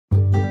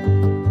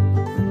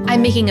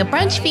I'm making a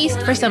brunch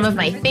feast for some of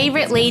my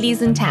favorite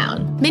ladies in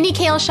town. Mini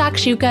kale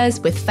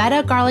shakshukas with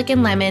feta, garlic,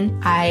 and lemon.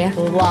 I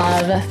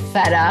love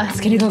feta. It's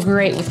gonna go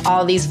great with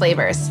all these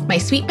flavors. My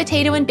sweet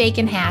potato and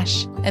bacon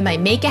hash, and my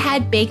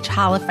make-ahead baked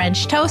challah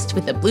French toast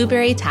with a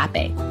blueberry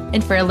topping.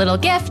 And for a little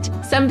gift,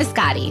 some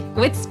biscotti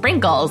with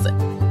sprinkles.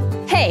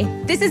 Hey,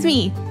 this is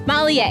me,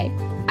 Molly A.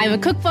 I'm a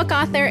cookbook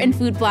author and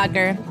food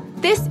blogger.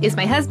 This is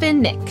my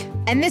husband, Nick.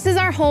 And this is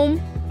our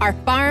home, our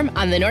farm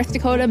on the North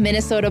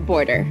Dakota-Minnesota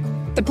border.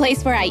 The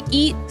place where I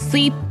eat,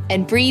 sleep,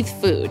 and breathe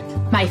food.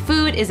 My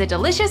food is a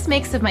delicious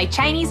mix of my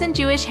Chinese and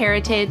Jewish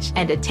heritage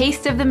and a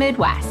taste of the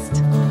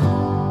Midwest.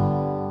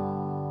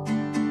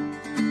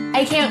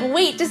 I can't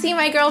wait to see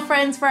my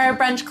girlfriends for our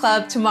brunch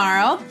club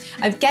tomorrow.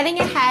 I'm getting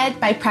ahead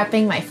by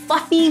prepping my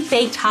fluffy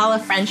baked challah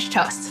French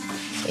toast.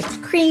 It's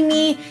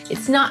creamy,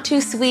 it's not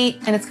too sweet,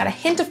 and it's got a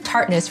hint of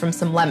tartness from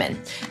some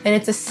lemon. And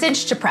it's a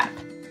cinch to prep.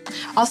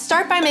 I'll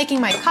start by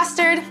making my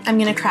custard. I'm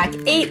gonna crack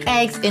 8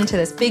 eggs into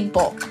this big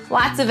bowl.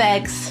 Lots of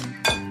eggs,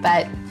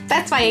 but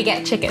that's why you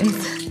get chickens.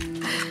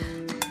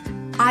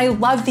 I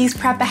love these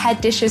prep ahead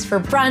dishes for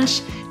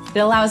brunch. It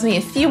allows me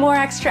a few more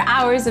extra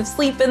hours of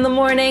sleep in the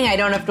morning. I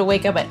don't have to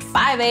wake up at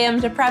 5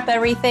 a.m. to prep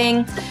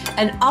everything.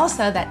 And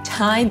also that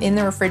time in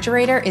the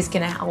refrigerator is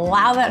gonna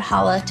allow that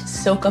challah to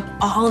soak up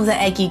all of the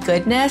eggy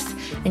goodness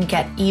and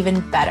get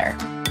even better.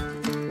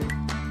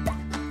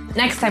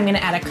 Next, I'm gonna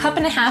add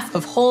 1.5 cups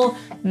of whole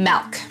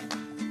milk.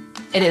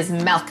 It is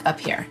milk up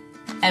here,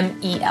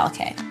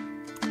 M-E-L-K.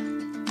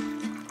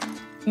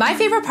 My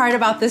favorite part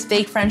about this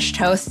baked French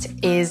toast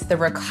is the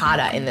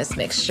ricotta in this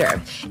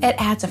mixture. It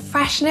adds a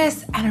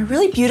freshness and a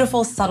really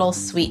beautiful, subtle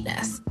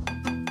sweetness.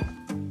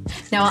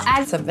 Now I'll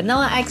add some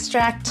vanilla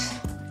extract,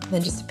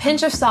 then just a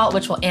pinch of salt,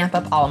 which will amp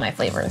up all of my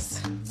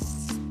flavors.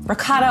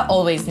 Ricotta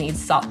always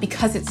needs salt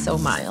because it's so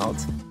mild.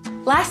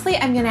 Lastly,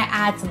 I'm gonna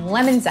add some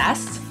lemon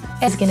zest.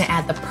 It's gonna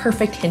add the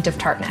perfect hint of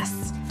tartness.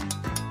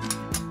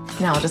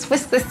 Now I'll just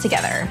whisk this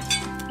together.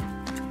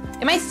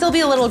 It might still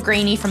be a little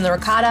grainy from the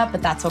ricotta,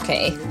 but that's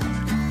okay.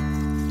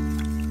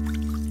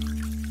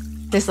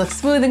 This looks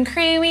smooth and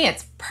creamy,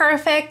 it's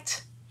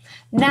perfect.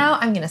 Now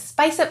I'm gonna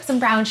spice up some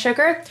brown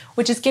sugar,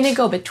 which is gonna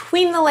go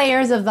between the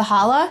layers of the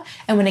challah,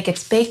 and when it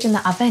gets baked in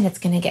the oven, it's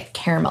gonna get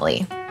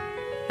caramelly.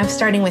 I'm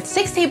starting with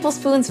 6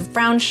 tablespoons of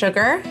brown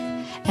sugar,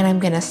 and I'm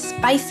gonna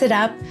spice it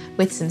up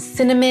with some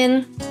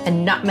cinnamon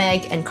and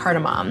nutmeg and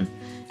cardamom.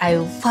 I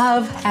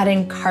love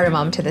adding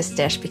cardamom to this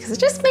dish because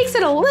it just makes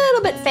it a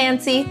little bit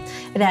fancy.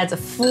 It adds a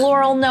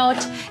floral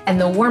note,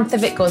 and the warmth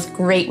of it goes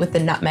great with the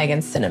nutmeg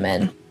and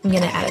cinnamon. I'm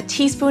gonna add a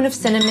teaspoon of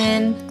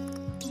cinnamon,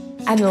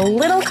 and a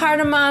little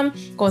cardamom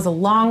goes a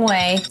long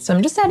way, so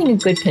I'm just adding a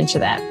good pinch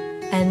of that.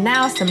 And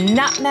now some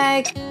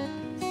nutmeg.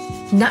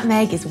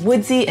 Nutmeg is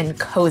woodsy and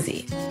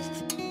cozy.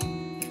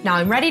 Now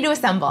I'm ready to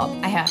assemble.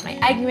 I have my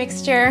egg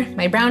mixture,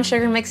 my brown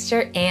sugar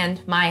mixture,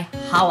 and my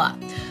challah.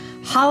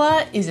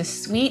 Challah is a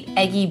sweet,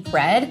 eggy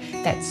bread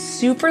that's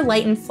super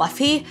light and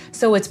fluffy,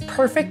 so it's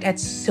perfect at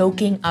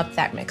soaking up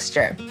that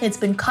mixture. It's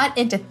been cut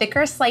into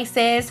thicker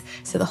slices,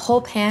 so the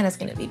whole pan is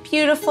gonna be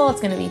beautiful,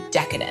 it's gonna be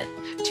decadent.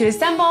 To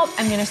assemble,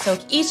 I'm gonna soak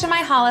each of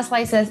my challah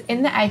slices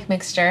in the egg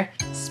mixture,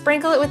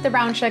 sprinkle it with the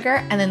brown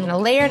sugar, and then I'm gonna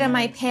layer it in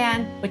my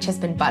pan, which has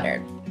been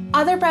buttered.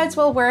 Other breads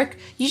will work.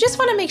 You just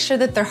wanna make sure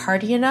that they're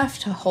hearty enough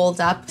to hold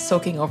up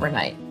soaking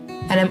overnight.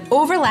 And I'm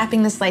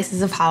overlapping the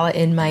slices of challah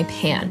in my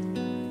pan.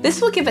 This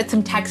will give it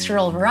some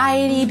textural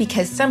variety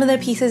because some of the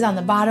pieces on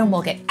the bottom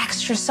will get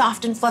extra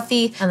soft and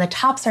fluffy, and the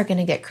tops are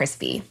gonna get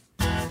crispy.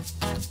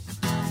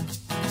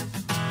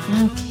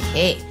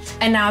 Okay,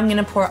 and now I'm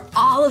gonna pour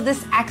all of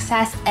this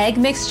excess egg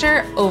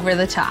mixture over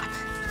the top.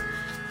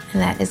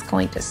 And that is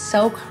going to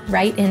soak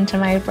right into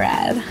my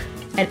bread.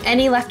 And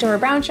any leftover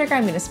brown sugar,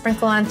 I'm gonna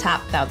sprinkle on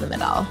top down the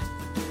middle.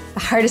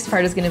 The hardest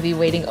part is gonna be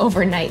waiting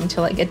overnight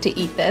until I get to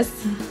eat this.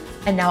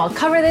 And now I'll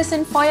cover this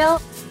in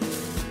foil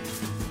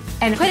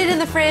and put it in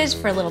the fridge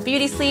for a little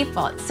beauty sleep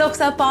while it soaks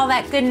up all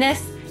that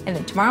goodness, and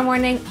then tomorrow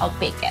morning, I'll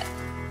bake it.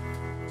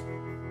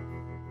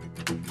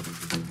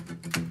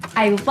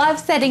 I love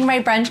setting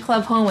my brunch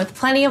club home with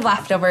plenty of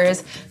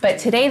leftovers, but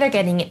today they're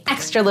getting an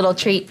extra little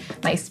treat,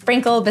 my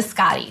sprinkle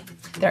biscotti.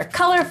 They're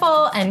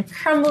colorful and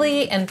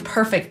crumbly and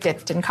perfect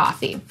dipped in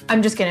coffee.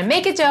 I'm just gonna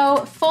make a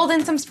dough, fold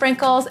in some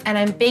sprinkles, and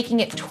I'm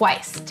baking it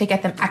twice to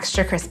get them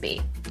extra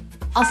crispy.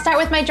 I'll start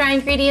with my dry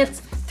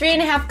ingredients,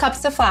 3.5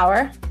 cups of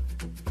flour,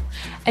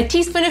 a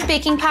teaspoon of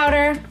baking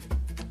powder,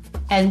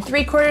 and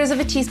 3/4 of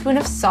a teaspoon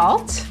of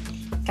salt.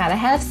 Gotta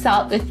have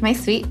salt with my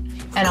sweet,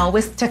 and I'll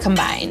whisk to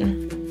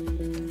combine.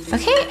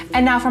 Okay,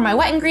 and now for my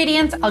wet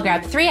ingredients, I'll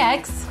grab 3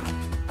 eggs,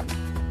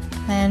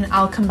 then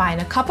I'll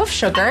combine a cup of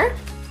sugar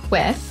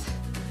with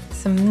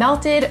some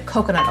melted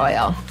coconut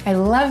oil. I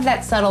love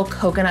that subtle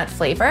coconut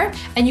flavor,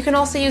 and you can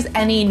also use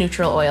any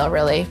neutral oil,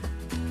 really.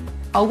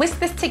 I'll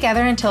whisk this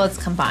together until it's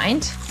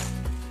combined.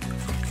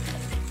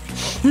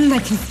 I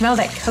can smell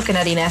that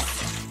coconutiness.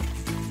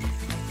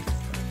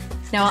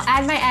 Now I'll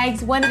add my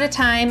eggs one at a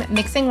time,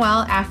 mixing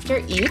well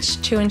after each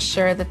to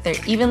ensure that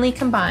they're evenly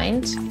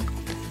combined.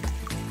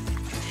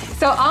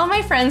 So all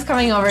my friends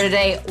coming over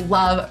today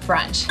love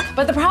brunch,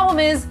 but the problem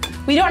is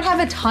we don't have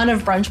a ton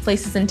of brunch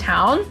places in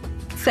town,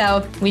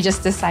 so we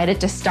just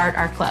decided to start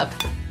our club.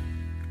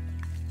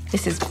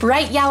 This is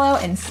bright yellow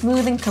and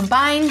smooth and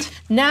combined.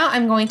 Now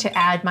I'm going to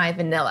add my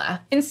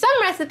vanilla. In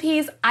some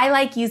recipes, I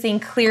like using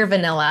clear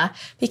vanilla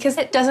because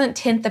it doesn't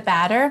tint the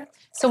batter.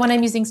 So when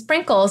I'm using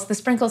sprinkles, the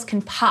sprinkles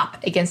can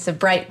pop against a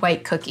bright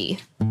white cookie.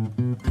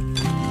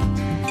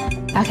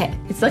 Okay,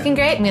 it's looking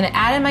great. I'm gonna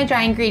add in my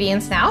dry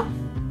ingredients now.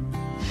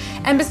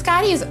 And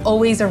biscotti is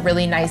always a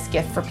really nice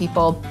gift for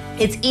people.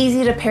 It's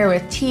easy to pair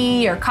with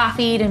tea or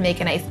coffee to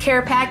make a nice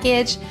care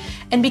package.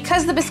 And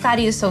because the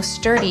biscotti is so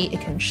sturdy, it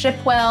can ship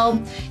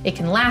well, it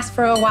can last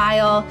for a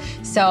while.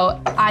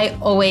 So I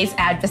always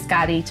add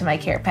biscotti to my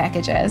care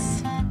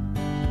packages.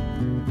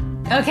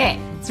 Okay,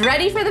 it's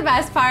ready for the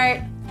best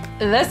part,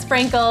 the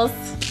sprinkles.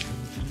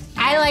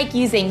 I like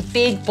using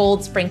big,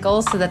 bold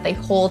sprinkles so that they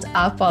hold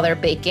up while they're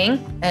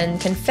baking.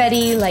 And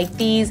confetti like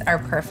these are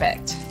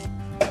perfect.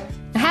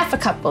 Half a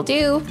cup will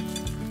do.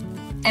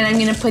 And I'm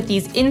gonna put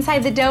these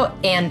inside the dough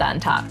and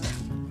on top.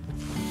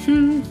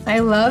 I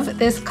love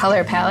this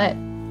color palette.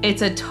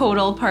 It's a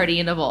total party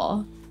in a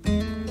bowl.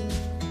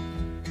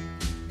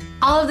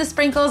 All of the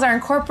sprinkles are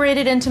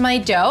incorporated into my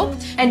dough.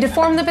 And to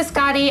form the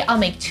biscotti, I'll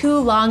make 2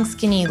 long,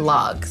 skinny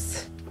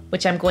logs,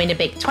 which I'm going to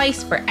bake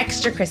twice for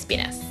extra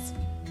crispiness.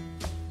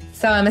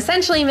 So I'm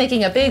essentially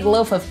making a big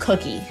loaf of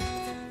cookie.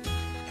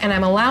 And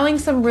I'm allowing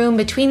some room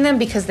between them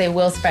because they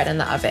will spread in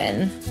the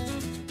oven.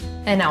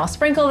 And now I'll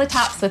sprinkle the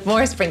tops with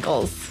more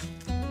sprinkles.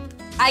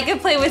 I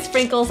could play with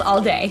sprinkles all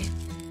day.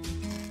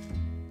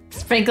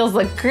 Sprinkles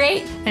look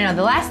great. And now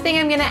the last thing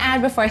I'm gonna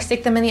add before I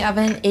stick them in the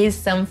oven is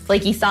some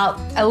flaky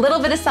salt. A little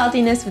bit of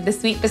saltiness with the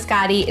sweet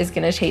biscotti is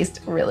gonna taste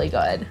really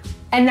good.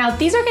 And now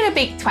these are gonna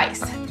bake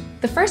twice.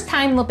 The first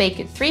time we'll bake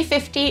at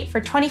 350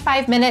 for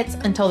 25 minutes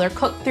until they're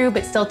cooked through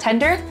but still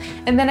tender.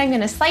 And then I'm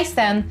gonna slice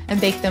them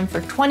and bake them for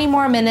 20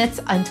 more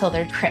minutes until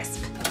they're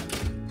crisp.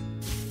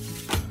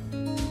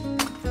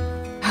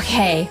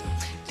 Okay,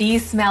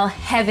 these smell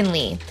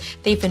heavenly.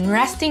 They've been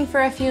resting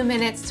for a few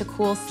minutes to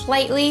cool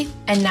slightly,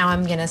 and now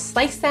I'm gonna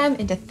slice them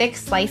into thick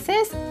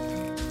slices.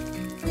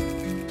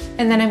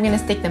 And then I'm gonna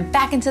stick them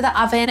back into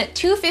the oven at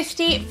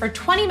 250 for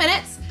 20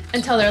 minutes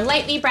until they're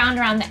lightly browned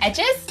around the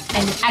edges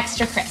and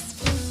extra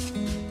crisp.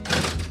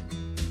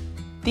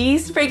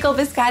 These sprinkled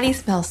biscotti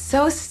smell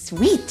so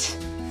sweet.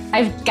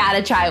 I've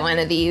gotta try one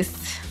of these.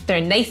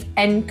 They're nice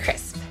and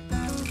crisp.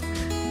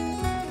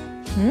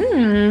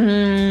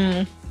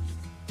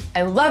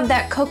 I love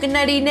that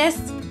coconuttiness,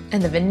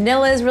 and the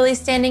vanilla is really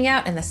standing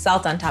out, and the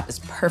salt on top is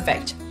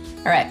perfect.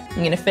 All right,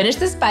 I'm gonna finish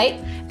this bite,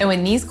 and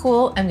when these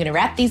cool, I'm gonna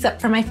wrap these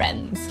up for my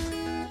friends.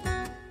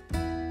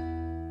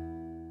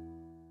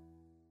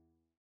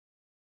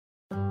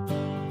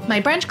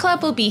 My brunch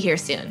club will be here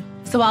soon,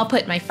 so I'll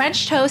put my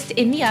French toast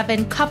in the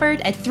oven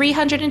covered at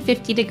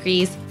 350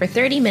 degrees for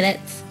 30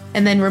 minutes,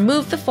 and then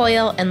remove the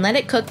foil and let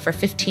it cook for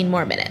 15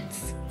 more minutes.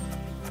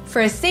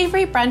 For a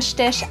savory brunch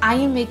dish, I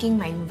am making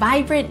my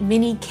vibrant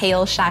mini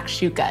kale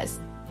shakshukas.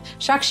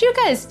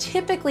 Shakshuka is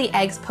typically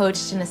eggs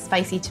poached in a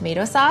spicy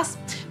tomato sauce,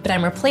 but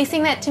I'm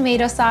replacing that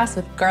tomato sauce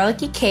with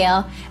garlicky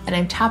kale, and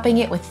I'm topping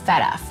it with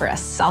feta for a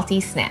salty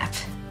snap.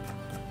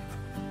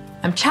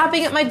 I'm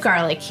chopping up my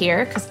garlic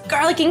here because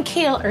garlic and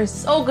kale are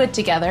so good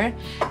together.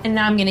 And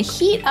now I'm gonna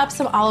heat up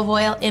some olive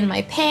oil in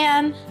my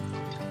pan,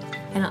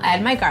 and I'll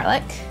add my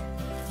garlic.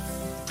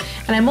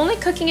 And I'm only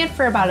cooking it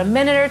for about a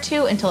minute or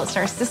 2 until it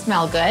starts to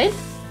smell good.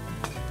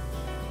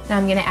 Now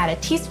I'm gonna add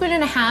 1.5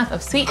 teaspoons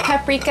of sweet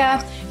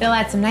paprika. It'll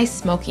add some nice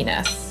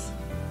smokiness.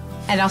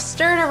 And I'll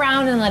stir it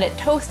around and let it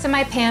toast in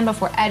my pan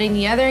before adding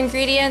the other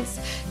ingredients.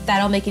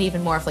 That'll make it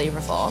even more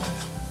flavorful.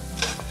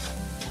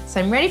 So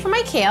I'm ready for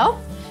my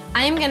kale.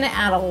 I'm gonna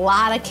add a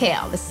lot of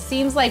kale. This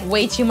seems like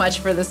way too much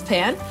for this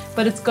pan,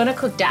 but it's gonna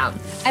cook down.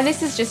 And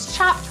this is just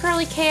chopped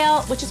curly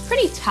kale, which is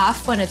pretty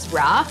tough when it's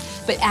raw,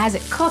 but as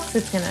it cooks,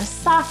 it's gonna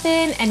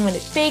soften, and when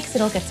it bakes,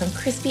 it'll get some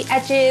crispy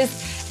edges,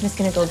 and it's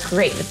gonna go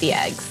great with the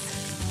eggs.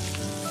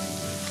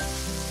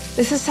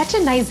 This is such a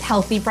nice,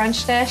 healthy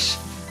brunch dish.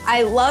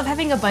 I love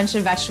having a bunch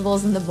of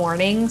vegetables in the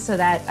morning so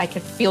that I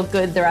can feel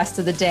good the rest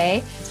of the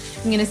day.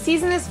 I'm gonna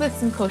season this with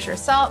some kosher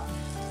salt.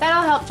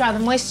 That'll help draw the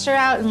moisture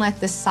out and let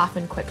this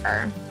soften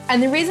quicker.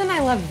 And the reason I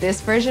love this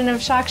version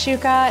of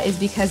shakshuka is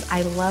because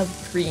I love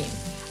green.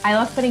 I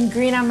love putting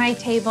green on my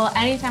table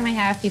anytime I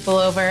have people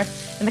over.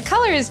 And the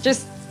color is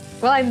just,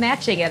 well, I'm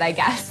matching it, I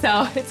guess.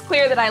 So it's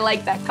clear that I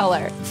like that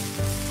color.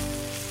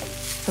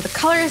 So the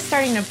color is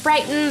starting to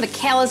brighten, the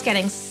kale is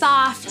getting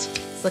soft,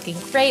 it's looking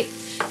great.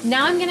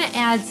 Now I'm gonna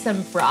add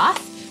some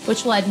broth,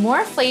 which will add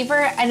more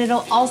flavor, and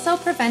it'll also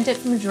prevent it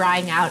from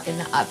drying out in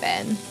the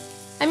oven.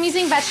 I'm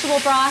using vegetable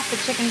broth, but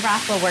chicken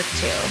broth will work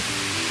too.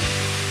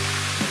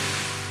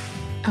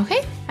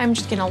 Okay, I'm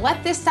just gonna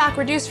let this stock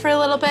reduce for a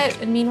little bit,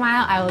 and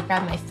meanwhile, I will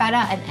grab my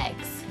feta and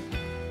eggs.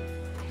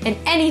 And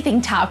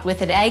anything topped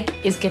with an egg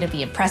is gonna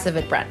be impressive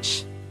at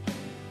brunch.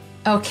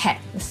 Okay,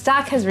 the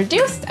stock has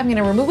reduced. I'm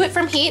gonna remove it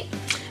from heat,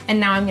 and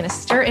now I'm gonna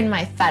stir in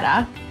my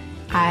feta.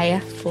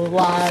 I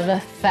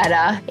love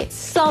feta. It's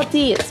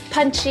salty, it's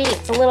punchy,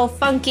 it's a little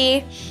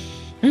funky.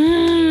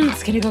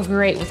 It's gonna go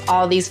great with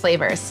all these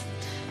flavors.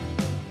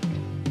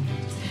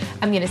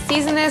 I'm gonna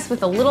season this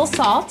with a little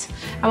salt.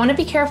 I wanna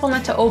be careful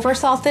not to over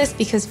salt this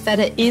because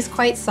feta is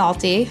quite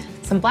salty.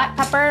 Some black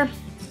pepper,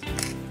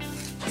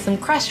 some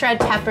crushed red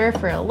pepper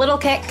for a little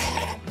kick,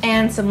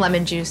 and some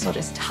lemon juice. So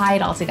just tie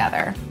it all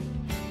together.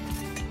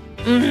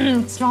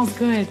 It smells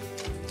good.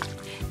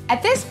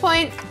 At this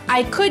point,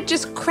 I could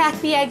just crack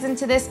the eggs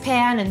into this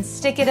pan and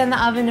stick it in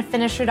the oven to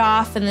finish it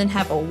off and then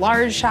have a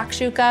large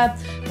shakshuka,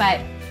 but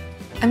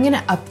I'm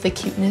gonna up the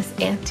cuteness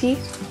ante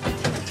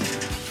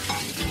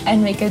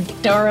and make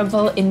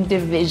adorable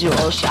individual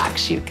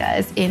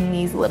shakshukas in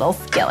these little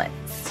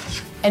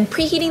skillets. And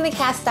preheating the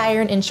cast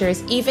iron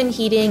ensures even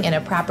heating and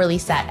a properly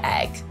set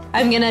egg.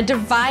 I'm gonna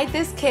divide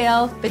this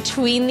kale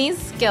between these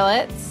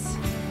skillets.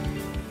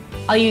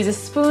 I'll use a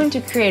spoon to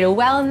create a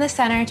well in the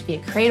center to be a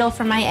cradle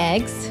for my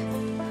eggs.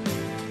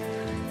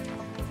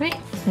 Right,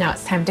 now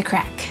it's time to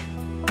crack.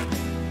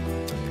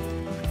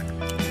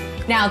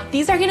 Now,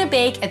 these are gonna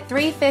bake at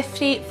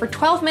 350 for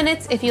 12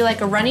 minutes if you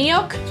like a runny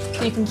yolk.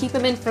 You can keep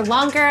them in for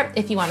longer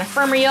if you want a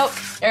firmer yolk,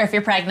 or if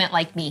you're pregnant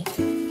like me.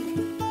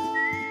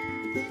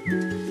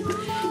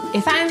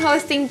 If I'm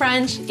hosting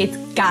brunch, it's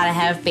gotta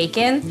have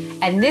bacon,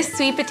 and this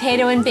sweet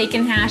potato and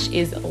bacon hash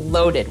is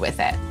loaded with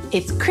it.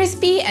 It's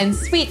crispy and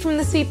sweet from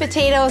the sweet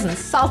potatoes and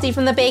salty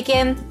from the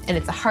bacon, and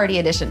it's a hearty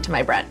addition to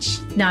my brunch.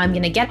 Now I'm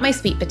gonna get my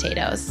sweet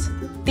potatoes.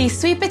 These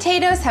sweet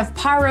potatoes have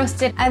par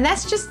roasted, and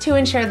that's just to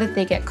ensure that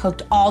they get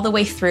cooked all the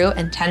way through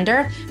and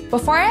tender.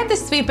 Before I add the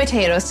sweet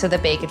potatoes to the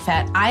bacon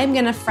fat, I am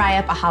gonna fry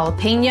up a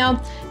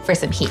jalapeno for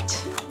some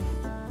heat.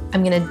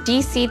 I'm gonna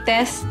de-seed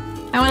this.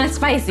 I want it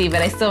spicy,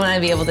 but I still wanna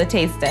be able to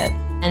taste it.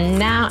 And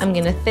now I'm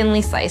gonna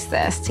thinly slice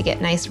this to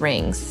get nice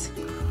rings.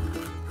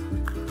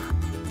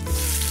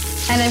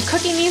 And I'm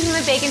cooking these in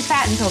the bacon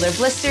fat until they're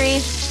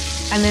blistery,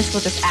 and this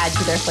will just add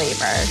to their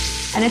flavor.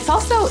 And it's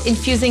also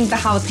infusing the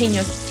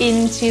jalapenos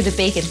into the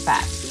bacon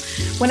fat.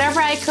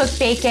 Whenever I cook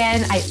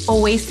bacon, I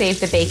always save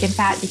the bacon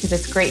fat because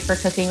it's great for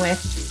cooking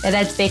with. It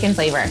adds bacon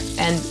flavor,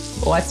 and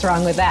what's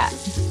wrong with that?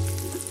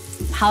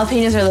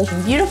 Jalapenos are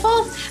looking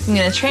beautiful. I'm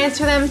gonna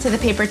transfer them to the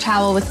paper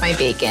towel with my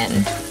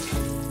bacon.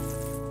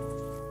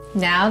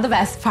 Now the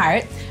best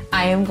part,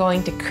 I am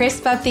going to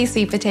crisp up these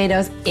sweet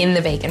potatoes in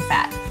the bacon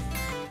fat.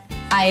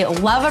 I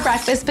love a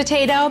breakfast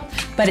potato,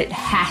 but it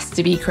has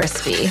to be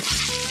crispy.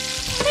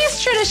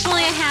 It's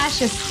traditionally a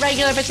hash is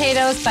regular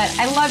potatoes, but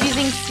I love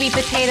using sweet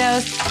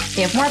potatoes.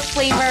 They have more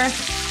flavor.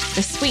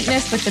 The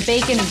sweetness with the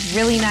bacon is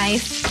really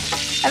nice.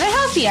 And they're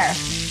healthier,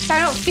 so I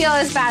don't feel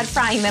as bad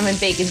frying them in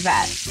bacon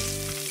fat.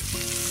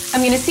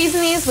 I'm gonna season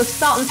these with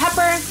salt and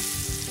pepper.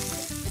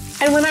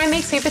 And when I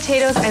make sweet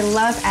potatoes, I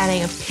love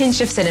adding a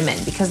pinch of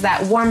cinnamon because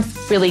that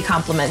warmth really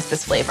complements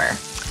this flavor.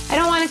 I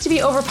don't want it to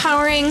be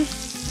overpowering,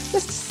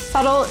 just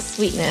subtle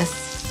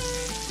sweetness.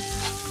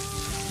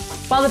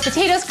 While the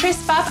potatoes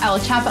crisp up, I will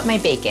chop up my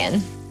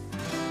bacon.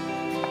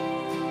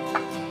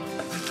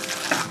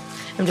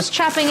 I'm just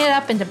chopping it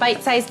up into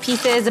bite-sized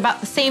pieces about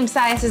the same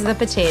size as the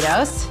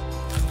potatoes.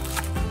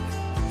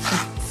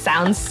 It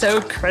sounds so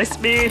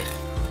crispy.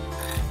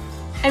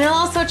 And I'll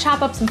also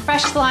chop up some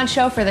fresh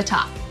cilantro for the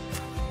top.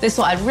 This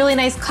will add really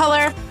nice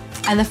color,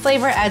 and the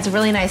flavor adds a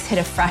really nice hit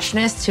of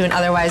freshness to an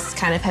otherwise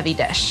kind of heavy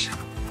dish.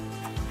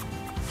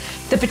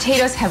 The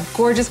potatoes have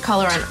gorgeous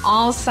color on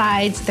all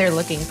sides. They're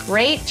looking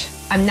great.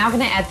 I'm now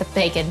gonna add the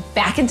bacon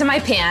back into my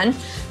pan,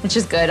 which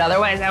is good,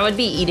 otherwise I would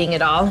be eating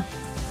it all.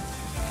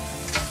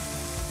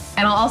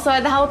 And I'll also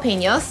add the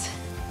jalapenos.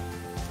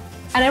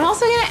 And I'm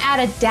also gonna add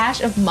a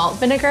dash of malt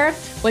vinegar,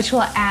 which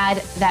will add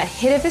that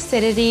hit of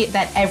acidity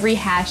that every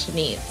hash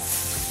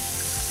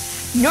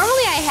needs.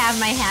 Normally I have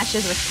my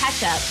hashes with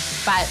ketchup,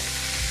 but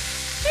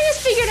I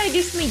just figured I'd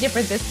do something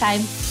different this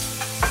time.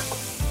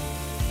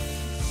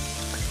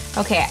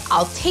 Okay,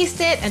 I'll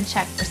taste it and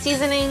check for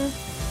seasoning.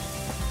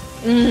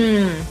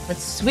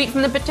 It's sweet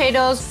from the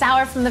potatoes,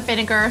 sour from the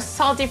vinegar,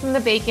 salty from the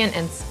bacon,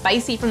 and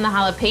spicy from the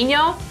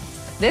jalapeno.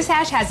 This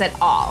hash has it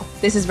all.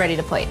 This is ready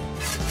to plate.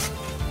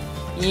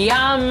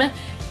 Yum!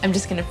 I'm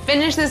just gonna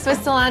finish this with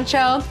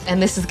cilantro, and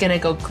this is gonna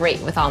go great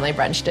with all my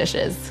brunch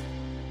dishes.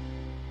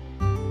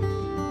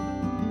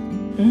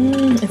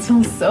 It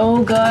smells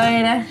so good.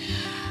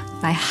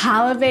 My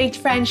challah baked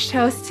French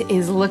toast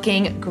is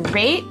looking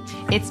great.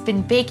 It's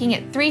been baking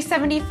at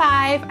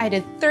 375. I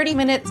did 30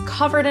 minutes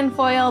covered in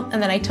foil,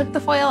 and then I took the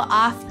foil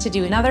off to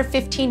do another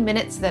 15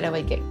 minutes so that it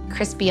would get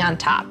crispy on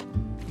top.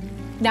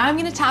 Now I'm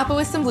gonna top it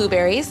with some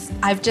blueberries.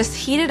 I've just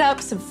heated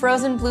up some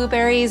frozen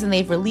blueberries and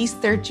they've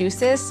released their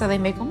juices, so they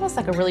make almost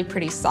like a really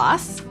pretty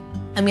sauce.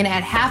 I'm gonna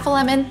add half a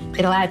lemon.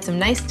 It'll add some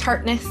nice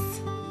tartness.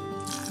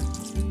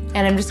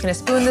 And I'm just gonna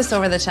spoon this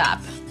over the top.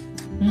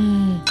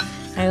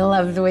 I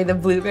love the way the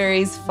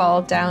blueberries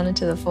fall down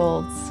into the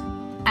folds.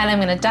 And I'm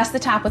gonna dust the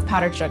top with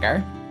powdered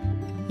sugar.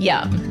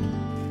 Yum.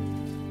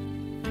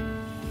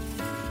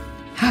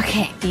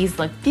 Okay, these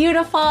look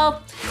beautiful.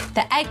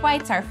 The egg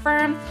whites are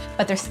firm,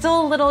 but they're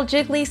still a little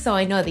jiggly, so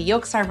I know the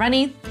yolks are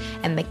runny.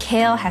 and the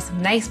kale has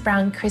some nice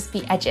brown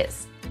crispy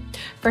edges.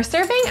 For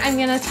serving, I'm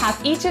gonna top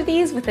each of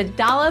these with a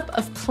dollop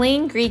of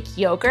plain Greek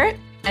yogurt,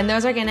 and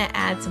those are gonna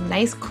add some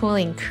nice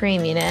cooling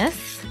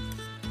creaminess.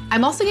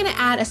 I'm also gonna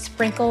add a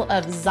sprinkle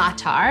of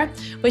za'atar,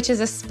 which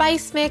is a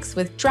spice mix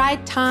with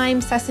dried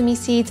thyme, sesame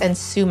seeds, and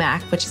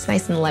sumac, which is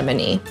nice and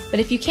lemony. But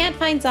if you can't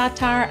find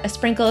za'atar, a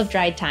sprinkle of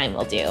dried thyme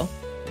will do.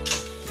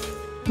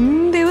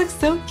 They look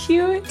so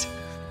cute.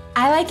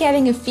 I like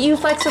adding a few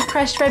flecks of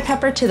crushed red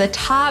pepper to the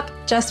top,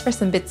 just for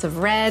some bits of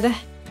red.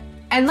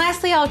 And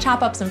lastly, I'll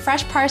chop up some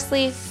fresh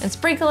parsley and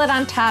sprinkle it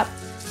on top,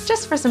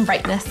 just for some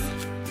brightness.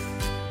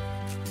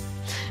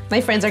 My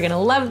friends are gonna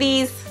love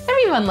these.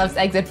 Everyone loves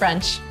eggs at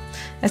brunch,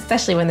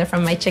 especially when they're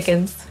from my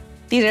chickens.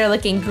 These are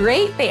looking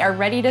great. They are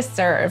ready to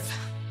serve.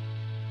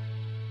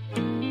 I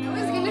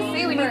was gonna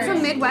say, we need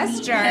some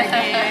Midwestern.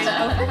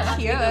 Oh,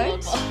 cute.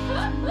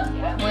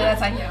 Well,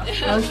 that's on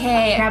you.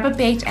 Okay, grab a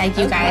baked egg,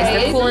 you guys.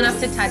 They're cool enough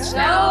to touch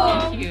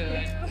now. So cute.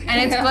 And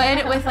it's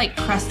good with like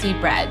crusty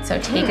bread, so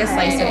take a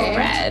slice of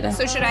bread.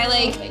 So should I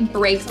like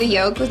break the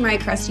yolk with my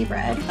crusty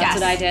bread? That's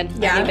what I did.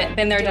 Yeah. I've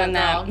been there, done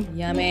that.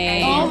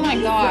 Yummy. Oh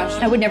my gosh.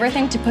 I would never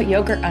think to put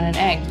yogurt on an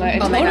egg, but it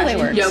totally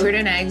works. Yogurt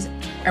and eggs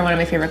are one of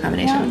my favorite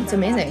combinations. It's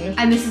amazing.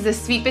 And this is a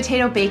sweet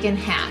potato bacon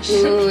hash.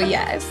 Ooh,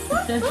 yes.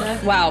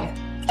 Wow.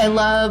 I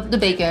love the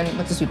bacon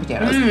with the sweet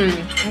potatoes.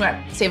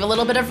 Okay, save a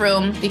little bit of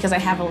room because I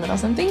have a little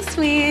something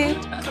sweet.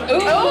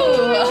 Ooh.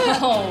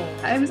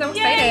 I'm so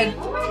excited.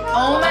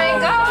 Oh my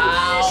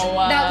gosh.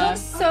 Wow. That looks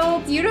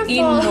so beautiful.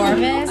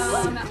 Enormous.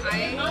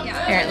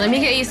 Here, let me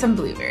get you some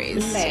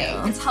blueberries.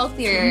 It's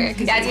healthier.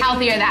 Yeah, it's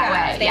healthier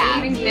that way.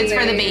 Yeah, it's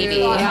for the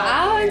baby. Oh,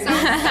 I'm so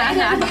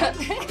excited about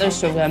this. They're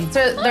so good.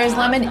 So there's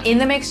lemon in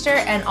the mixture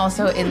and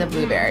also in the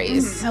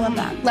blueberries. I love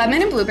that.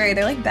 Lemon and blueberry,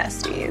 they're like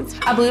besties.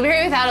 A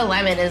blueberry without a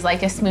lemon is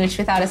like a smooch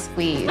without a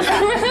squeeze. I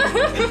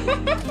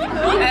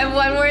have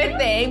one more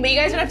thing, but you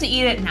guys don't have to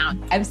eat it now.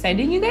 I'm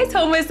sending you guys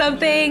home with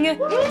something.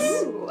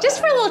 Just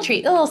for a little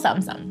treat, a little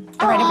something.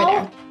 Right over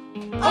there.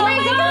 Oh my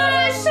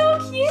gosh, so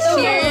cute.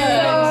 Cheers.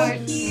 So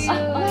cute.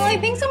 Oh,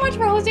 thanks so much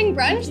for hosting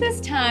brunch this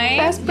time.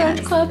 Best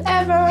brunch club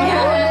ever. Yeah.